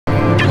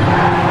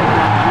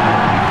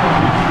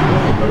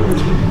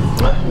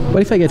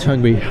What if I get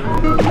hungry?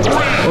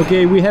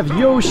 Okay, we have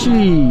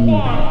Yoshi.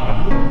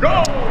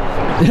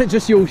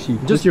 Just Yoshi.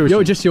 Just Yoshi.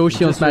 Yo, just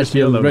Yoshi on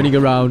Smashville running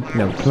around.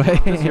 No.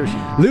 Just Yoshi.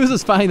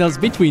 Losers finals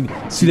between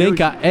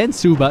Zudenka and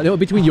Tsuba. No,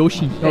 between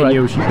Yoshi. And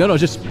Yoshi. No,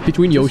 just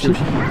between Yoshi.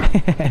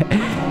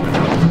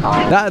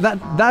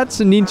 That's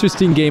an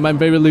interesting game. I'm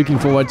very looking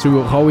forward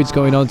to how it's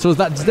going on. So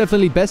that's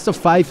definitely best of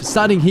 5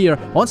 starting here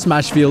on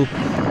Smashville.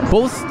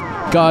 Both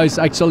guys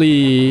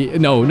actually...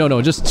 No.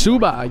 Just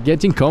Tsuba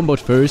getting comboed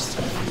first.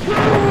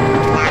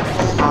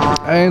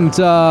 And...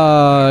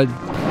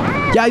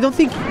 yeah, I don't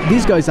think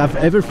these guys have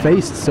ever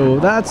faced, so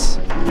that's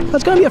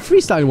gonna be a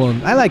freestyle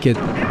one. I like it.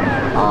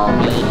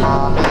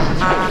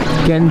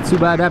 Can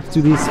Tsuba adapt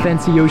to this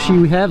fancy Yoshi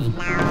we have?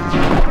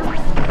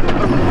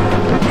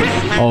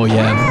 Oh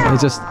yeah,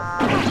 it's just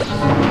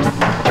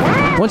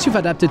once you've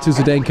adapted to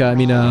Zudenka, I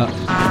mean,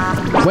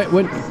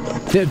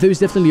 there's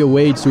definitely a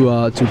way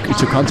to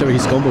counter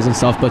his combos and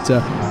stuff. But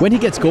when he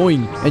gets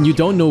going and you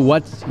don't know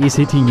what is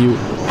hitting you,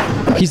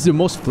 he's the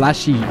most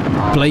flashy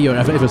player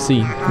I've ever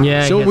seen.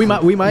 Yeah. So we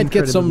might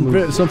get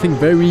something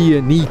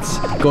very neat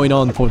going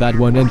on for that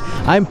one, and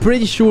I'm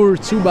pretty sure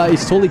Tsuba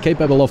is totally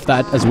capable of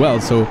that as well.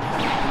 So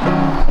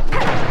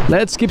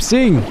let's keep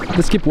seeing.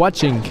 Let's keep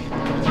watching.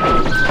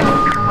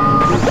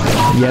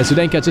 Yeah,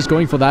 Zudenka just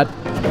going for that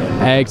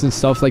eggs and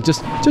stuff, like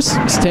just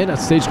stand at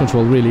stage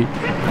control really.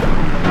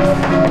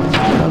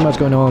 Not much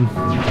going on.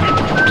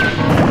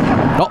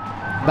 Oh,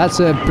 that's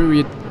a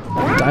period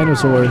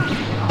dinosaur.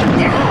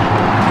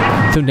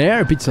 The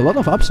Nair beats a lot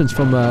of options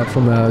from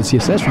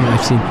ZSS from what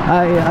I've seen.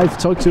 I've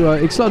talked to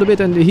Xloud a bit,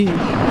 and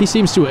he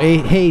seems to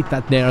hate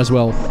that Nair as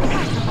well.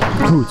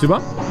 Who,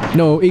 Tsuba?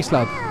 No,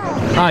 Xloud.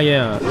 Ah,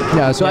 yeah.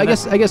 Yeah, so yeah,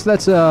 I guess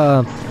that's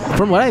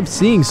from what I'm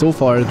seeing so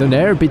far, the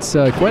Nair beats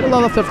quite a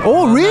lot of stuff.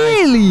 Oh,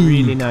 really? Nice.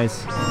 Really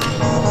nice.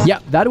 Yeah,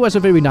 that was a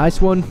very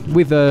nice one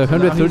with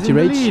 130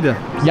 rage.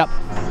 Yep.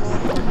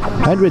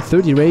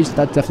 130 rage,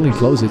 that definitely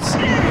closes.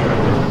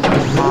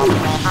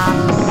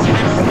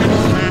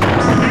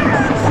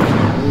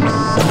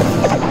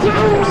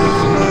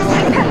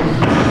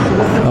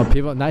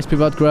 Pivot, nice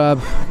pivot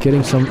grab,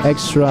 getting some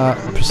extra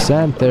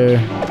percent there.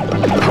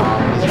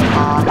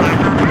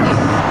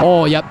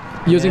 Oh, yep,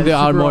 using the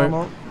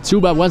armor.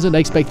 Tsuba wasn't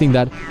expecting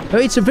that.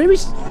 It's a very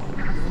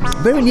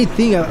neat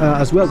thing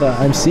as well that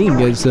I'm seeing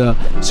is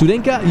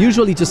Zudenka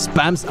usually just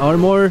spams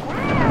armor,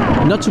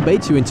 not to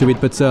bait you into it,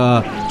 but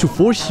to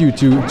force you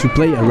to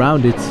play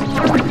around it,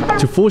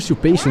 to force your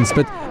patience.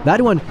 But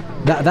that one,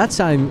 that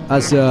time,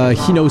 as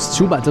he knows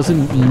Tsuba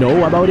doesn't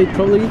know about it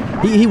probably,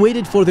 he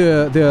waited for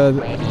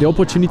the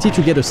opportunity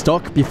to get a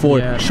stock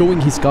before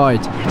showing his card.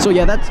 So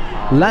yeah, that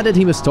landed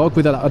him a stock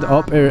with an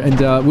up air,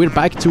 and we're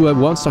back to a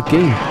one stock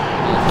game.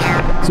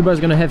 Tsuba's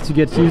gonna have to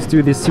get used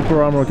to this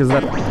super armor, because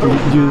that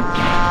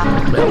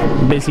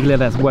basically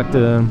that's what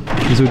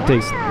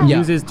Zud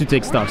uses to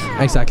take stocks.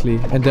 Exactly,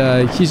 and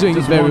he's doing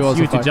it very well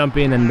so far. To jump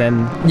in and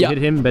then hit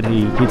him, but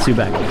he hits you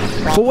back.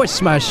 Forward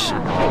smash,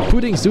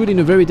 putting Zud in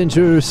a very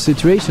dangerous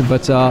situation,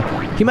 but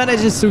he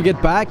manages to get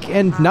back,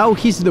 and now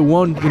he's the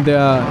one in the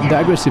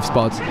aggressive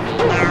spot.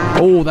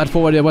 Oh, that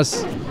forward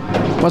was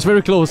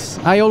very close.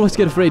 I always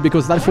get afraid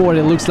because that forward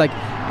looks like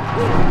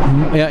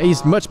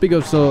he's much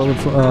bigger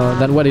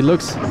than what it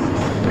looks.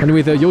 And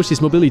with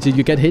Yoshi's mobility,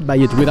 you get hit by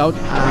it without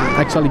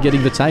actually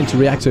getting the time to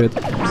react to it.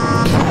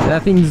 I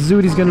think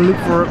Zud is gonna look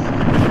for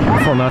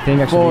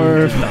nothing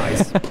actually.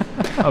 Nice.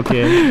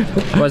 Okay.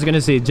 I was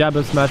gonna say jab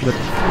up smash, but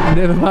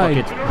never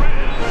mind.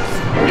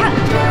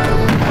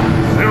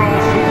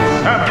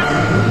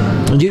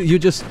 You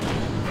just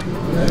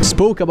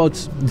spoke about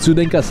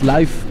Zudenka's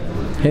life,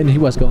 and he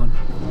was gone.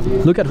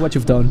 Look at what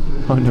you've done.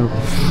 Oh no.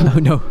 Oh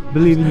no.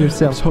 Believe in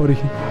yourself. Sorry.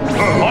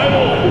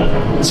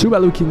 Tsuba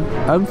looking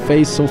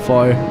unfazed so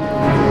far.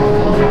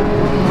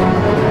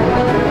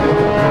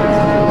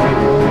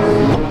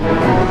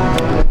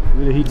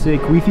 Will he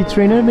take Wi-Fi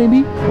trainer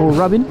maybe? Or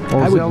Robin?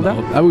 Or Zelda?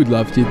 I would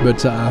love it,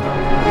 but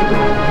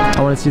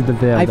I want to see that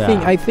there.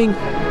 I think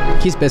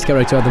his best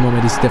character at the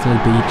moment is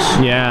definitely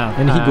Peach. Yeah.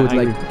 And he good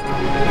like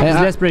he's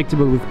less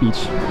predictable with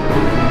Peach.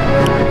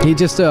 He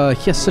just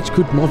he has such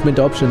good movement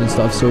option and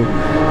stuff, so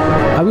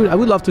I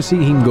would love to see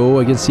him go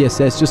against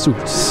ZSS just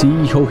to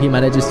see how he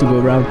manages to go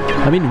around.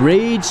 I mean,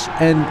 rage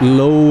and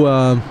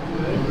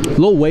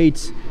low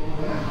weight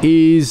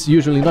is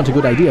usually not a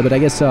good idea, but I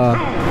guess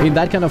in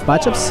that kind of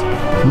matchups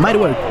might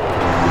work.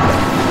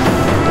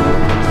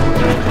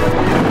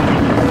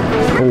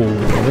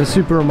 Oh, the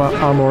super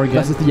armor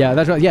again.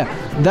 That's right. Yeah,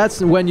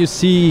 that's when you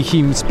see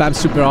him spam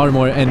super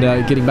armor and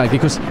getting back,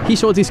 because he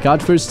showed his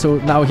card first, so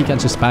now he can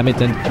just spam it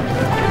and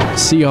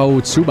see how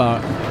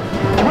Tsuba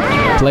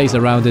plays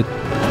around it.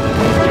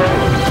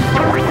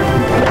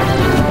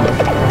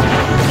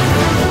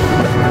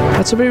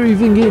 That's a very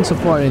even game so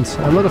far, and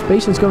a lot of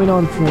patience going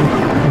on from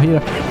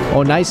here.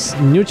 Oh, nice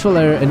neutral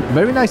air and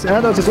very nice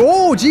air dodges.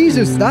 Oh,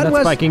 Jesus! That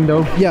was spiking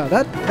though. Yeah,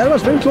 that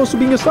was very close to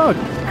being a stock.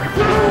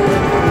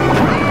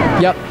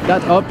 Yep,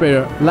 that up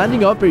air,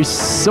 landing up air is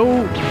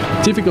so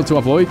difficult to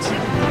avoid,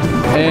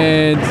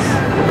 and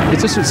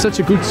it's just such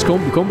a good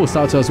combo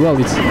starter as well.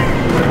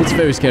 It's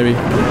very scary.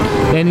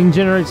 And in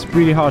general, it's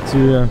pretty hard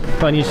to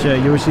punish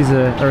Yoshi's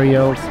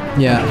aerials.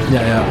 Yeah,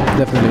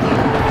 definitely.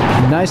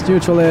 Nice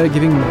neutral air,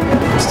 giving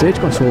stage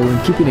control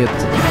and keeping it.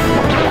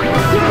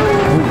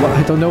 Oh,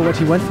 I don't know what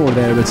he went for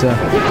there, but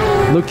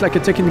looked like a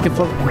technical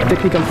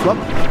flop.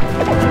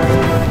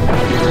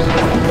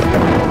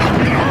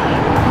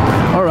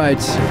 All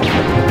right,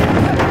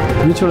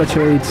 neutral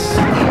trades.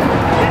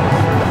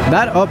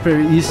 That upper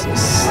is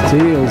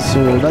stale,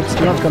 so that's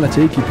not gonna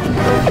take it.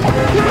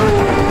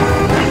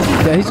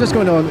 Yeah, he's just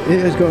going on.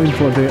 He's going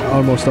for the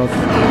armor stuff.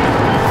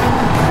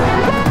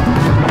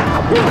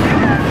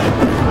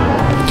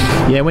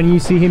 Yeah, when you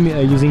see him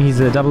using his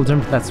double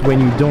jump, that's when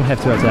you don't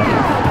have to attack.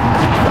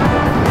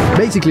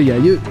 Basically, yeah,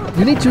 you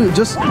need to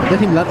just let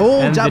him land.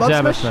 Oh, And jab the up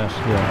jab smash.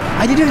 yeah.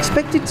 I didn't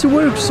expect it to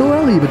work so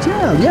early, but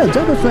yeah,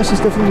 jab up smash is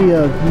definitely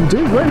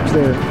doing work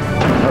there.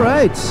 All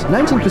right,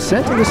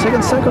 19% on the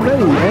second stack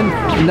already,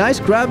 and nice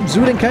grab.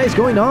 Zudenka is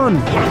going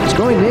on. It's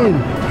going in.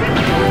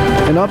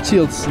 And up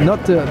tilts,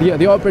 not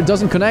the upper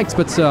doesn't connect,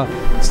 but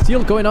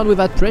still going on with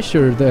that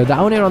pressure. The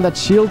down air on that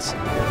shield.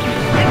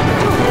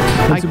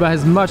 Tsuba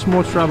has much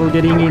more trouble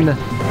getting in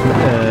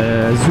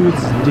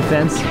Zud's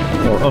defense,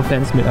 or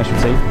offense, I should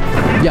say.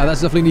 Yeah,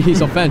 that's definitely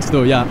his offense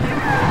though, yeah.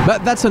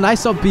 But that's a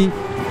nice up B.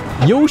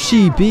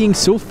 Yoshi being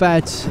so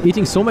fat,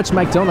 eating so much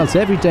McDonald's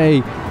every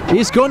day,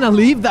 is gonna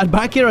leave that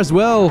back air as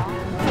well.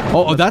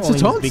 Oh, that's a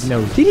taunt?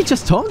 Did he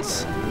just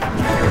taunt?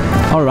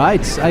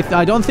 Alright,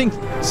 I don't think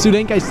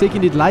Zudenka is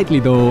taking it lightly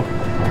though.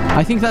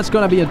 I think that's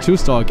gonna be a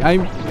 2-stock.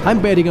 I'm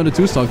betting on the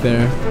 2-stock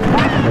there.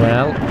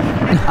 Well,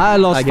 I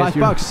lost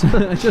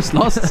 $5. I just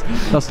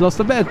lost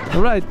a bet.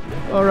 Alright.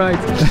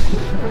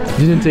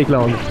 Didn't take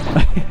long.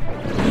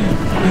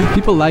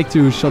 People like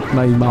to shut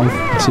my mouth,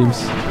 it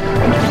seems.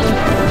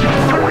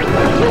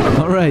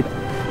 Alright.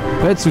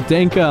 But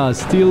Zudenka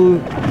still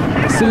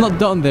not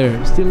done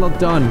there. Still not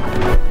done.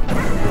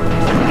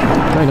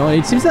 I know,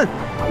 it seems that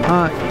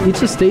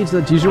it's a stage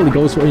that usually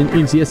goes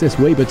in ZSS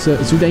way, but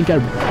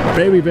Zudenka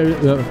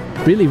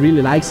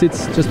really likes it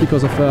just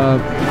because of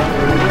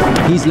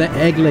his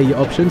egg lay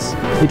options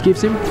it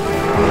gives him.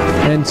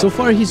 And so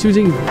far he's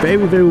using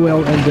very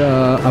well and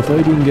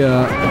avoiding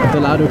the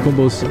ladder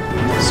combos.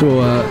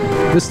 So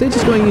the stage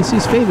is going in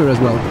his favor as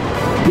well.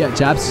 Yeah,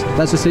 jabs.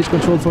 That's the stage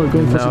control for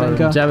going for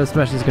Zudenka. Jab and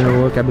smash is gonna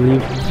work, I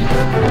believe.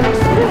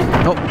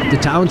 Oh, the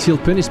down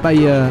tilt punished by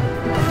the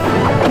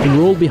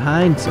roll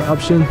behind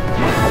option.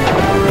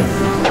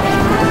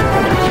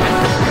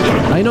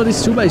 I know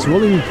this Tsuba is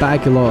rolling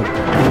back a lot.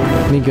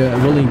 I think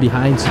rolling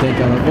behind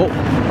Zudenka. Oh,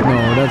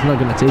 no, that's not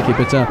gonna take it.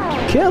 But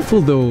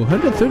careful though.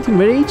 113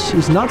 rage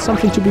is not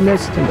something to be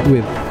messed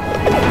with.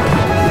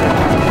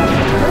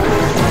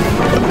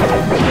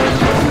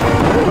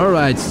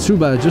 Alright,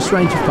 Tsuba just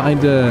trying to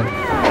find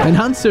an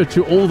answer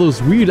to all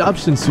those weird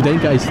options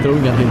Zudenka is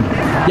throwing at him.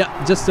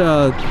 Yeah, just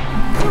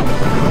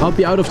up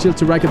the out of tilt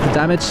to rack up the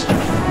damage.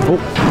 Oh,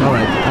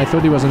 alright. I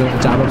thought he was in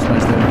a jab up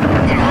smash there.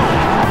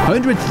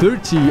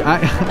 130.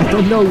 I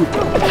don't know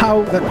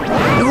how that.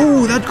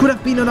 Oh, that could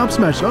have been an up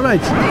smash. All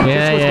right.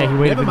 Yeah, he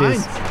waited Never for mind.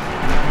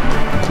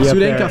 this.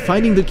 Zudenka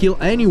finding the kill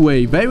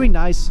anyway. Very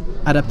nice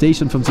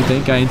adaptation from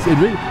Zudenka. And it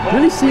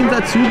really seemed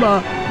that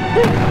Tsuba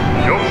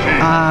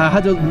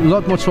had a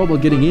lot more trouble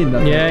getting in.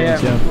 Yeah.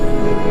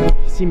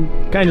 He seemed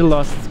kind of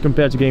lost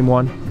compared to game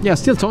 1. Yeah,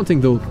 still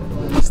taunting though.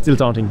 Still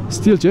taunting.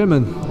 Still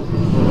German.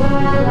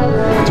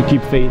 To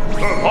keep faith.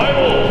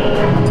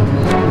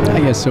 I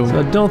guess so. So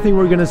I don't think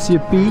we're gonna see a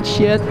peach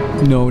yet.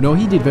 No,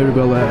 he did very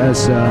well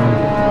as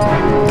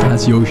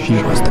Yoshi.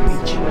 Show us the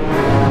peach.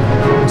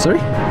 I'm sorry?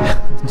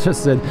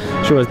 Just said,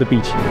 show us the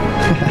peach.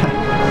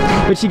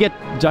 But she get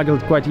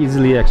juggled quite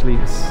easily actually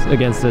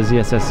against the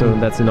ZSS, so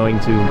that's annoying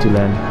to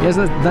land. Yes,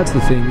 that's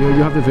the thing.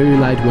 You have the very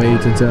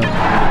lightweight, and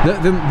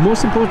the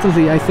most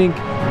importantly, I think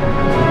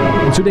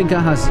Zudenka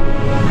has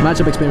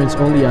matchup experience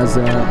only as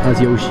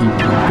Yoshi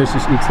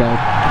versus XL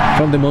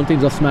from the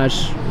Mountains of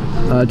Smash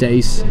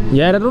days.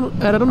 Yeah, I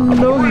don't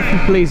know if he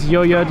plays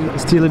Yo-Yo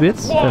still a bit.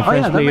 French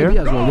player. That might be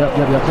as well.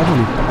 Yeah,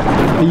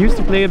 definitely. He used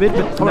to play a bit,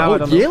 but now I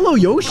don't know. Yellow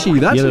Yoshi,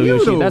 that's Yellow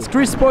Yoshi. Yoshi. That's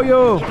Chris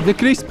Pollo. The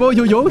Chris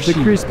Pollo Yoshi.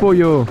 The Chris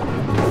Pollo.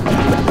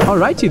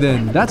 Alrighty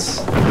then,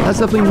 that's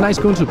definitely a nice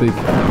counter pick.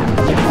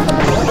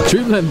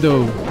 Dreamland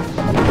though.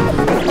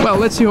 Well,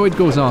 let's see how it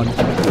goes on.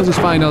 Versus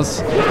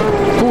finals.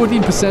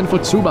 14% for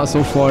Tsuba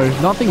so far.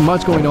 Nothing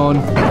much going on.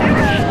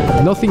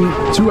 Nothing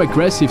too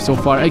aggressive so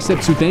far,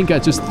 except Zudenka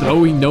just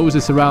throwing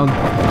noses around.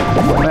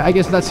 I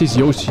guess that's his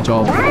Yoshi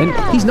job. And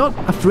he's not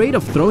afraid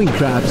of throwing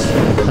crabs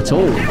at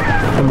all.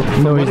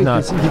 No, he's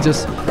not. He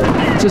just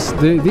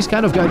this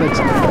kind of guy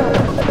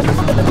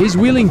that is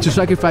willing to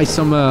sacrifice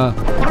some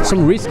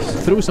risk,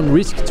 through some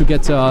risk to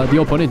get the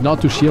opponent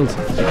not to shield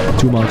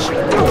too much.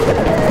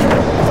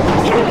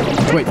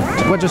 Wait,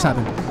 what just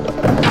happened?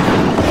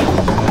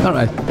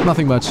 Alright,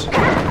 nothing much.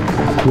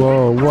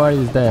 Whoa, what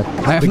is that?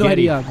 I have no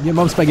idea. Your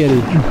mom's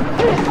spaghetti.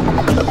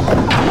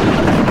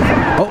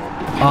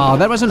 Oh,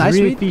 that was a nice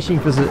really read. fishing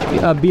for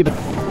the B, but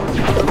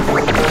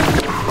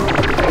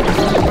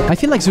I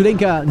feel like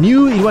Zudenka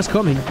knew it was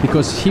coming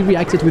because he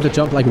reacted with a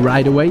jump like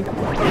right away,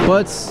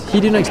 but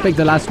he didn't expect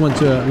the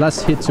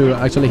last hit to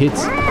actually hit.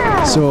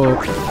 So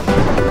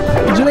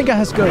Zudenka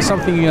has got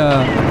something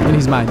in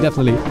his mind,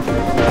 definitely.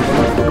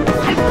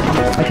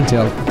 I can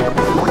tell.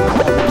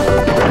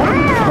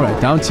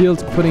 Alright, down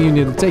tilt, putting him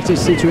in the tech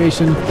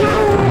situation.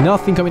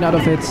 Nothing coming out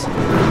of it.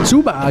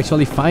 Tsuba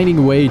actually finding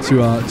a way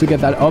to get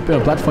that up air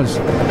platforms.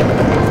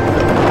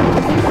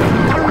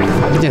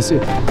 Yes,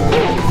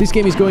 this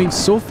game is going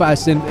so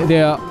fast and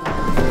their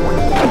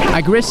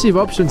aggressive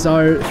options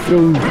are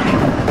thrown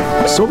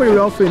so very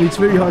often, it's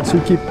very hard to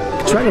keep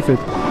track of it.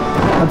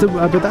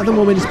 But at the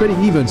moment it's pretty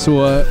even,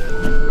 so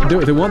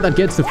the one that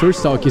gets the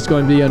first stock is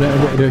going to be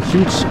a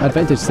huge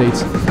advantage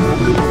state.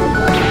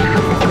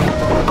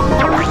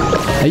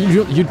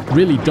 You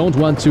really don't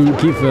want to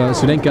give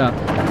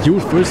Zudenka your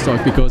first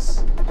stock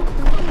because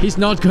he's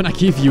not gonna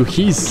give you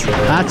his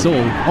at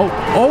all.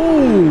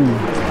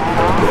 Oh!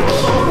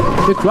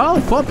 The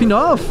crowd popping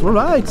off. All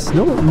right,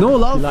 no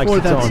love for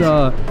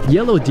that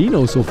yellow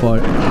Dino so far.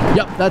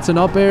 Yep, that's an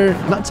up air.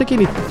 Not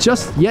taking it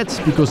just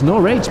yet because no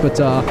rage, but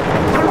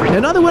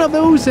another one of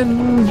those,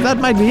 and that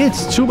might be it.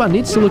 Tsuba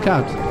needs to look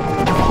out.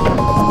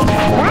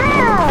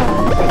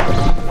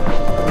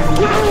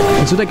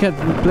 And so they kept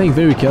playing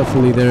very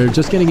carefully. They're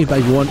just getting it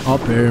by one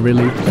up air,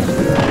 really.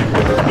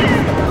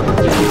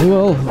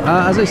 Well,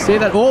 as I say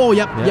that, oh,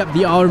 yep,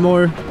 the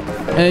armor.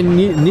 And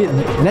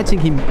netting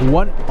him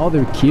one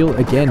other kill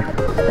again.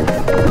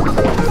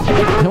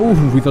 Oh,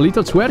 with a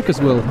little twerk as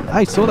well.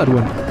 I saw that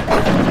one.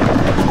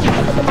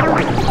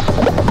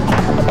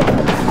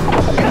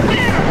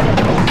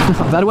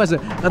 that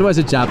was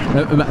a jab,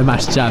 a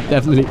mash jab,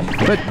 definitely.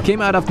 But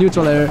came out of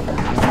neutral air.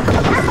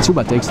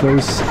 Tsuba takes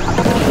those.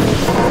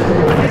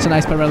 That's a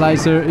nice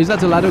paralyzer. Is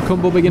that a ladder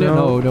combo beginner?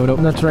 No.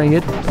 Not trying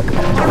it.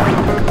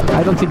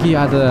 I don't think he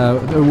had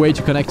a way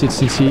to connect it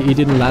since he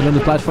didn't land on the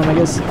platform, I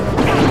guess.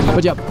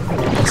 But yeah,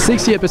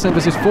 68%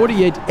 versus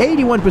 48,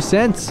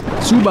 81%.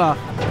 Tsuba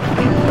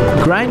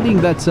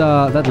grinding that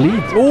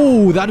lead.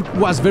 Oh, that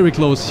was very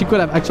close. He could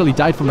have actually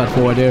died from that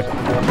forward there.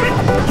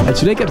 And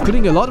Zudenka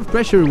putting a lot of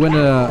pressure when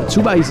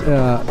Tsuba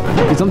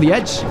is on the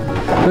edge.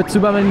 But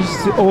Tsuba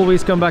manages to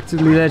always come back to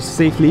the edge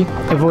safely,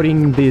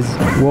 avoiding these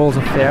walls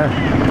of air.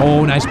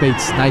 Oh, nice bait,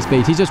 nice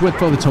bait. He just went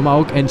for the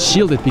tomahawk and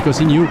shielded because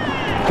he knew.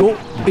 Oh,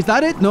 is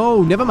that it?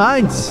 No, never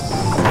mind.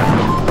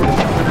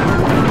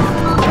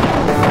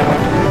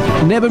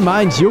 Never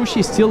mind, Yoshi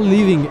is still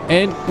leaving,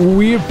 and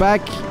we're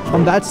back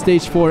on that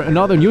stage for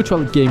another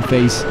neutral game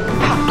phase.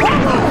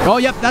 Oh,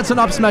 yep, that's an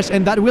up smash,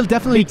 and that will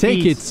definitely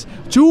take it.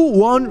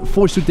 2-1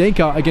 for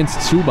Zudenka against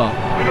Tsuba.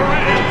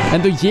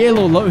 And the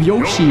yellow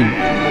Yoshi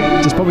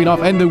just popping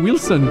off, and the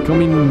Wilson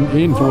coming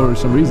in for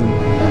some reason.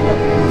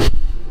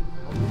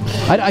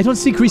 I don't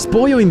see Chris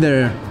Boyo in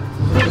there.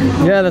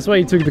 Yeah, that's why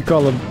he took the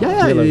column.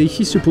 Yeah,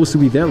 he's supposed to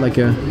be there, like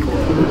a...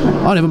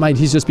 Oh, never mind,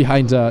 he's just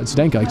behind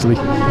Zudenka, actually.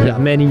 Yeah,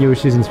 many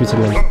Yoshis in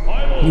Switzerland.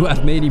 You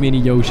have many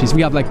Yoshis.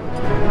 We have, like,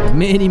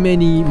 many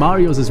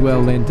Marios as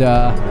well, and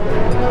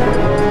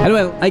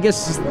well, I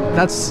guess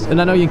that's an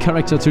annoying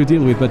character to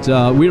deal with, but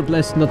we're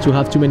blessed not to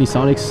have too many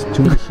Sonics,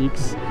 too many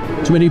Sheiks,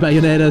 too many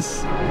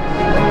Bayonettas.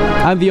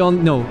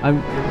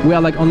 We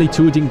are like only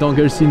 2 Ding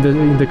Dongers in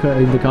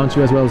the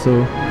country as well,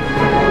 so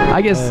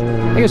I guess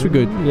we're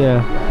good.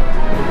 Yeah.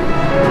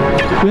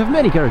 We have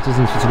many characters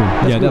in Switzerland.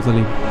 That's good.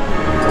 Definitely.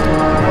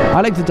 I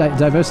like the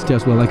diversity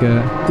as well. Like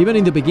even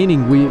in the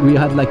beginning, we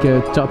had like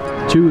a top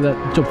 3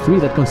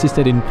 that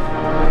consisted in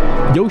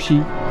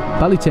Yoshi,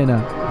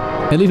 Palutena,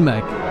 and Little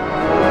Mac.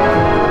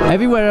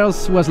 Everywhere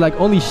else was like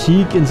only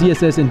Sheik and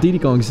ZSS and Diddy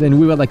Kongs, and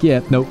we were like,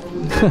 yeah, no,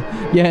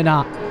 yeah,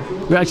 nah.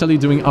 We're actually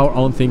doing our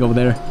own thing over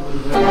there.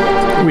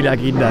 We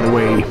like it that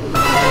way.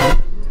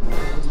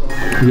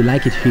 We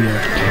like it here.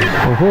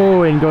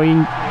 Oh, and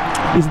going...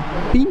 Is it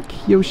pink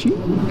Yoshi?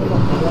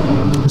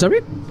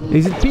 Sorry?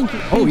 Is it pink?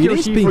 Oh, it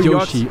is pink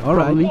Yoshi. All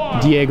right.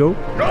 Diego.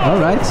 All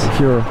right. If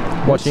you're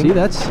watching. See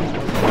that?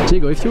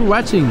 Diego, if you're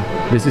watching,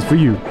 this is for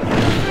you.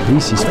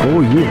 This is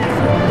for you.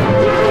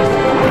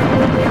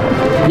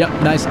 Yep,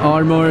 nice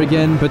armor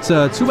again, but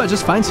Tsuba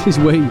just finds his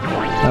way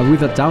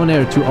with a down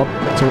air to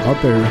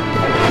up air.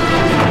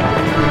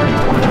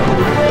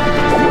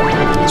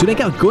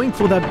 Zudenka going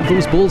for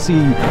those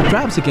ballsy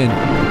grabs again,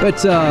 but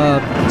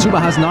Tsuba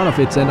has none of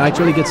it and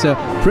actually gets a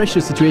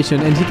pressure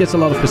situation, and he gets a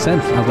lot of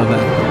percent out of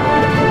that.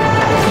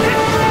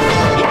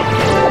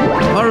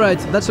 Alright,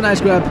 that's a nice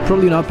grab,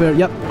 probably an up air.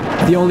 Yep,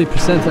 the only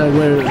percent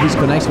where he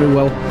connects very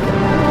well.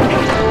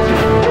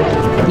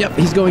 Yep,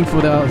 he's going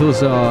for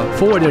those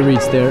forward air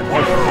reads there.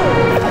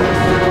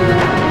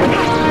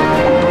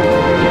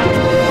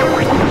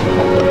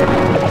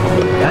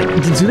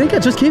 Zudenka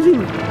just gave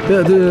him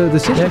the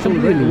station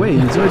from right away,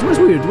 so it was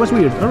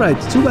weird. Alright,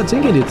 Tsuba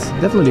taking it,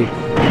 definitely.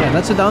 Yeah,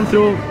 that's a down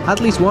throw, at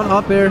least one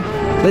up air.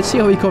 Let's see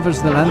how he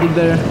covers the landing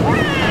there.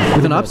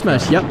 With an up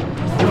smash, yep.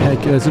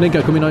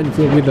 Zudenka coming on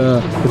with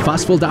the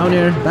fast fall down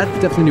air. That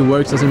definitely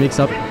works as a mix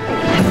up.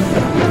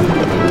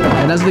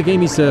 And as the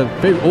game is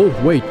very... Oh,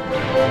 wait.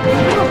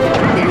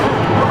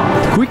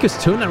 Quick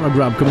quickest turnaround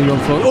grab coming on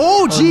for.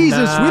 Oh,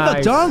 Jesus! With a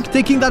nice. dunk,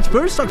 taking that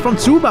first stock from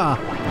Tsuba.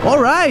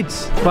 All right.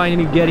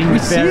 Finally getting We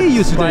the fair see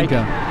you, spike.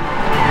 Zudenka.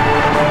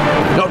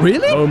 No,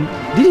 really?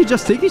 Did he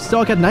just take this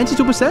stock at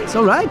 92%?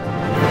 All right.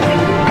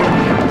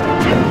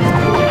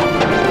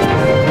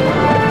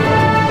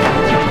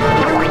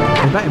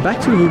 And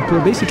back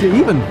to basically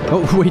even.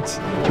 Oh, wait.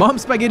 Mom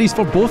spaghettis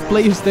for both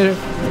players there.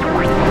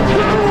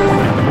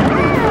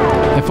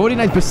 And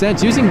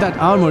 49% using that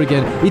armor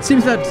again. It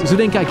seems that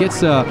Zudenka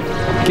gets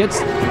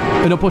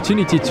an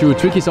opportunity to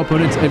trick his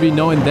opponent every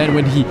now and then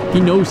when he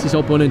knows his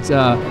opponent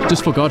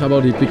just forgot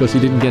about it because he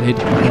didn't get hit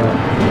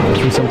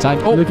for some time.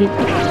 Oh, Looking.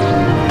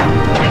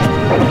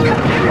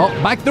 Oh,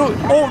 back through.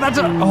 Oh, that's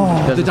a...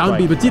 Oh, the down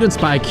B, but didn't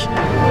spike.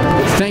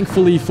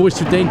 Thankfully for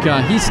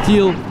Zudenka, he's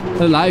still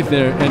alive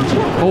there. And,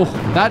 oh,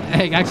 that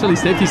actually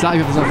saved his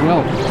life as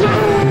well.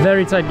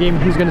 Very tight game.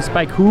 Who's gonna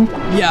spike who?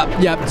 Yeah.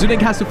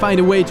 Zudenka has to find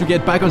a way to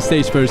get back on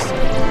stage first.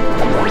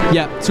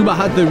 Yeah, Tsuba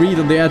had the read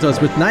on the air toss,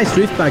 but nice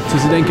drift back to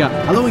Zudenka,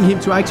 allowing him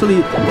to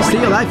actually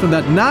stay alive from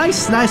that.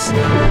 Nice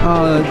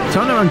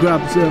turnaround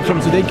grab from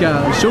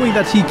Zudenka, showing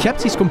that he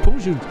kept his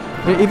composure,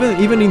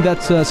 even in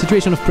that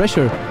situation of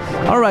pressure.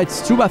 Alright,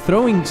 Tsuba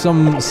throwing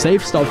some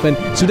safe stuff, and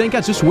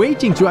Zudenka just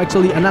waiting to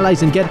actually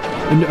analyze and get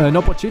an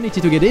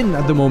opportunity to get in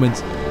at the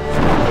moment.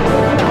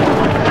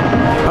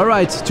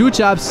 Alright, 2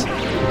 jabs.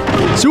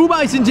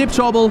 Tsuba is in deep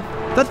trouble.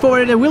 That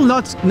forward will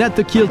not net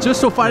the kill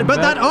just so far, but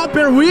that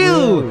upper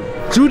will!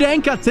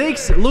 Zudenka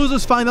takes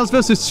losers finals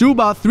versus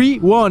Tsuba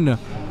 3-1.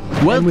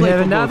 Well And we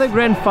have another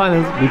grand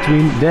finals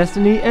between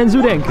Destiny and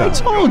Zudenka. I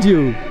told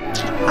you!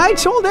 I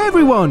told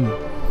everyone!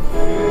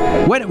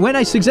 When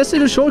I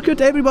suggested a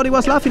shortcut, everybody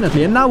was laughing at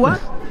me, and now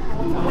what?